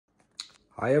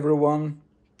Hi everyone,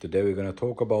 today we're going to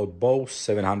talk about Bose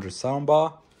 700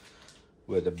 soundbar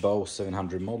with the Bose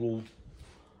 700 model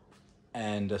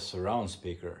and the surround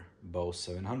speaker Bose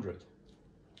 700.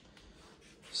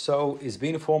 So it's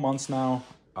been 4 months now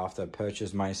after I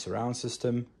purchased my surround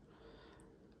system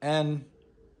and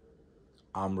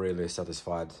I'm really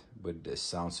satisfied with this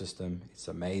sound system. It's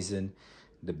amazing.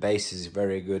 The bass is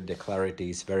very good, the clarity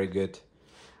is very good.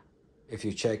 If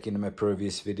you check in my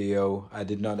previous video, I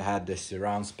did not have the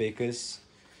surround speakers.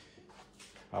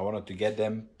 I wanted to get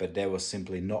them, but they were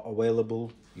simply not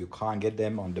available. You can't get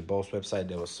them on the Bose website,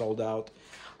 they were sold out.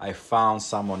 I found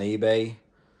some on eBay,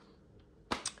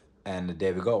 and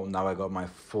there we go. Now I got my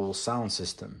full sound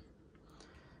system.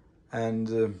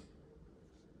 And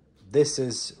this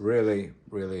is really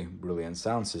brilliant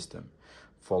sound system.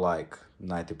 For like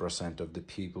 90% of the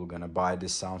people gonna buy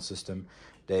this sound system,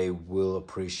 they will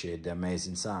appreciate the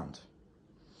amazing sound.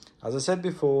 As I said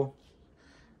before,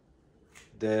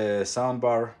 the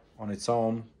soundbar on its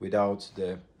own without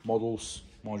the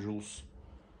modules,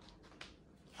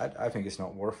 I think it's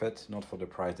not worth it, not for the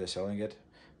price they're selling it.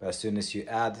 But as soon as you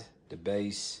add the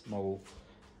bass model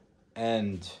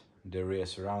and the rear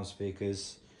surround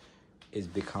speakers,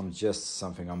 it becomes just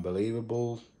something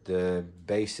unbelievable. The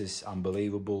bass is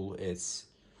unbelievable. It's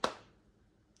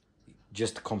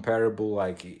just comparable,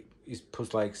 like it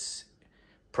puts like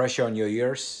pressure on your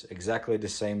ears, exactly the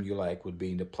same you like would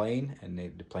be in the plane, and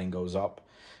the plane goes up.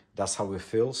 That's how it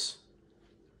feels.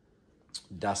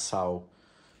 That's how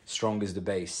strong is the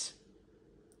bass.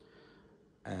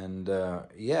 And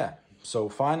yeah, so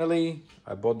finally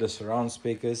I bought the surround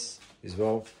speakers as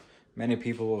well. Many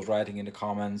people was writing in the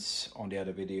comments on the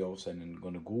other videos and then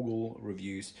going to Google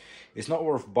reviews. It's not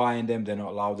worth buying them, they're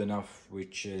not loud enough,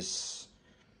 which is,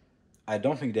 I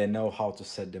don't think they know how to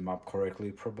set them up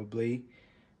correctly, probably.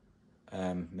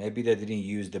 Maybe they didn't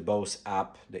use the Bose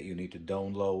app that you need to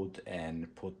download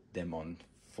and put them on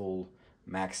full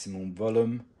maximum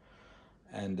volume.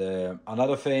 And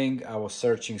another thing, I was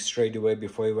searching straight away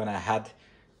before when I had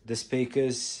the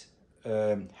speakers,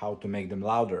 how to make them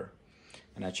louder.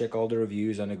 And I check all the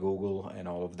reviews on the Google and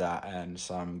all of that, and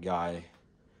some guy,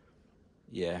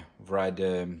 write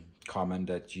a comment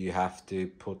that you have to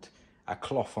put a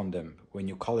cloth on them when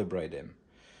you calibrate them.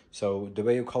 So the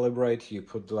way you calibrate, you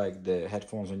put like the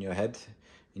headphones on your head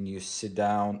and you sit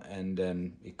down, and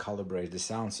then it calibrates the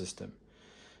sound system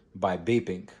by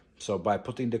beeping. So by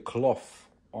putting the cloth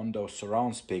on those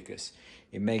surround speakers,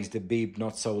 it makes the beep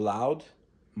not so loud,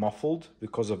 muffled,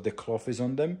 because of the cloth is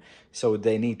on them. So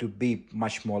they need to beep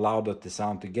much more louder the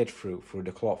sound to get through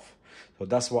the cloth. So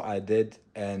that's what I did,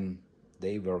 and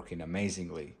they working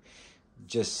amazingly.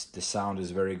 Just the sound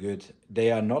is very good.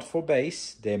 They are not for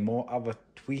bass, they're more of a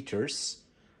tweeters,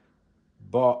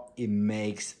 but it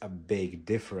makes a big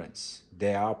difference.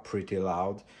 They are pretty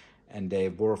loud and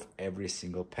they're worth every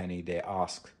single penny they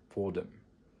ask for them.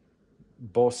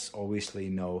 Bose obviously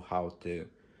know how to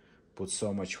put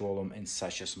so much volume in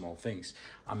such a small things.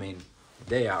 I mean,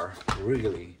 they are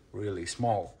really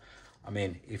small. I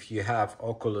mean, if you have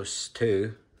Oculus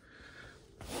 2,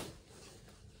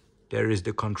 there is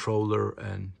the controller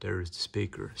and there is the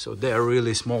speaker. So they are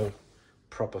really small,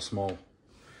 proper small.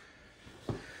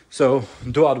 So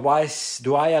do I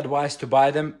advise to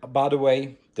buy them? By the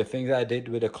way, the thing that I did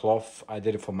with the cloth, I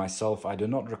did it for myself. I do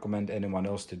not recommend anyone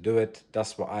else to do it.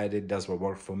 That's what I did, that's what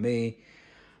worked for me.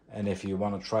 And if you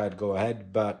want to try it, go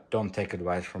ahead, but don't take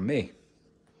advice from me.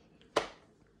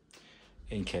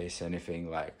 In case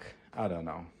anything, like, I don't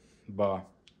know. But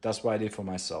that's what I did for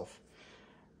myself.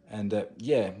 And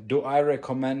yeah, do I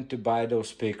recommend to buy those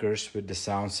speakers with the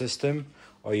sound system,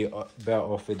 or you better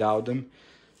off without them?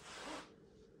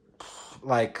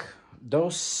 Like,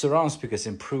 those surround speakers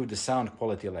improve the sound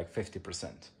quality like 50%.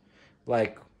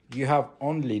 Like, you have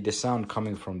only the sound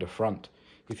coming from the front.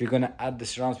 If you're gonna add the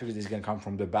surround speakers, it's gonna come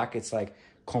from the back. It's like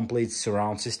complete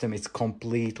surround system. It's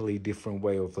completely different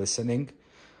way of listening.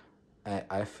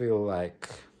 I feel like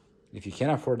if you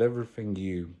can't afford everything,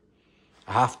 you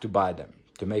have to buy them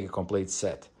to make a complete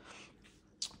set.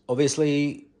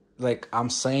 Obviously, like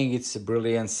I'm saying, it's a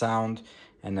brilliant sound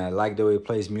and I like the way it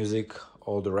plays music,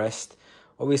 all the rest.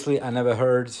 Obviously, I never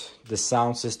heard the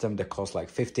sound system that costs like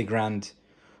 50 grand,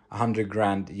 100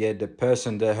 grand. Yeah, the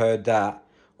person that heard that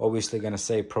obviously gonna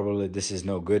say probably this is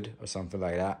no good or something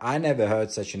like that. I never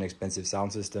heard such an expensive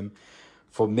sound system.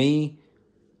 For me,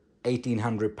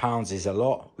 £1,800 is a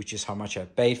lot, which is how much I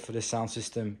paid for the sound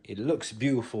system. It looks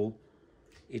beautiful.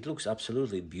 It looks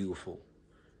absolutely beautiful.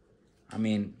 I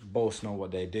mean, Bose know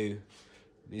what they do.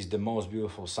 It's the most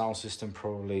beautiful sound system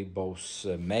probably Bose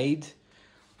made.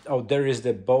 Oh, there is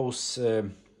the Bose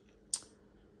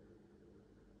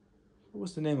what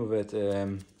was the name of it?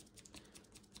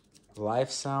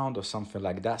 Live Sound or something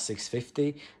like that,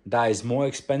 650. That is more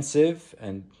expensive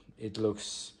and it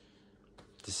looks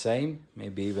the same,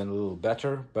 maybe even a little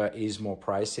better, but is more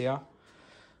pricier.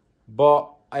 But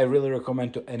I really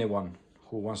recommend to anyone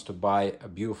who wants to buy a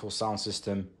beautiful sound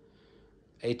system.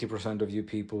 80% of you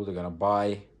people they're gonna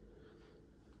buy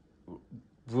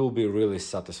will be really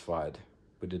satisfied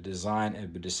with the design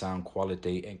and with the sound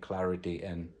quality and clarity,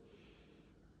 and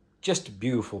just a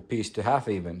beautiful piece to have,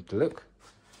 even to look.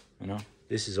 You know,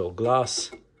 this is all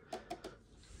glass.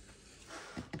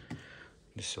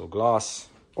 This is all glass,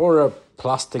 or a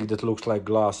plastic that looks like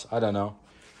glass, I don't know.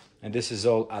 And this is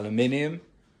all aluminium.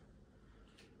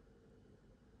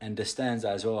 And the stands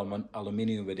are as well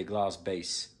aluminium with a glass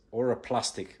base, or a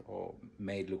plastic, or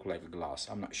made look like a glass,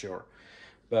 I'm not sure.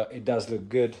 But it does look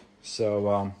good.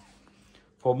 So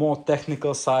for more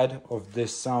technical side of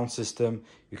this sound system,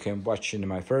 you can watch in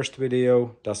my first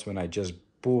video. That's when I just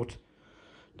bought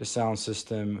the sound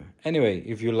system. Anyway,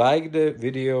 if you like the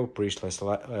video, please press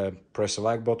the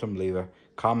like button, leave a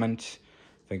comment.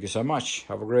 Thank you so much.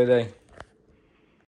 Have a great day.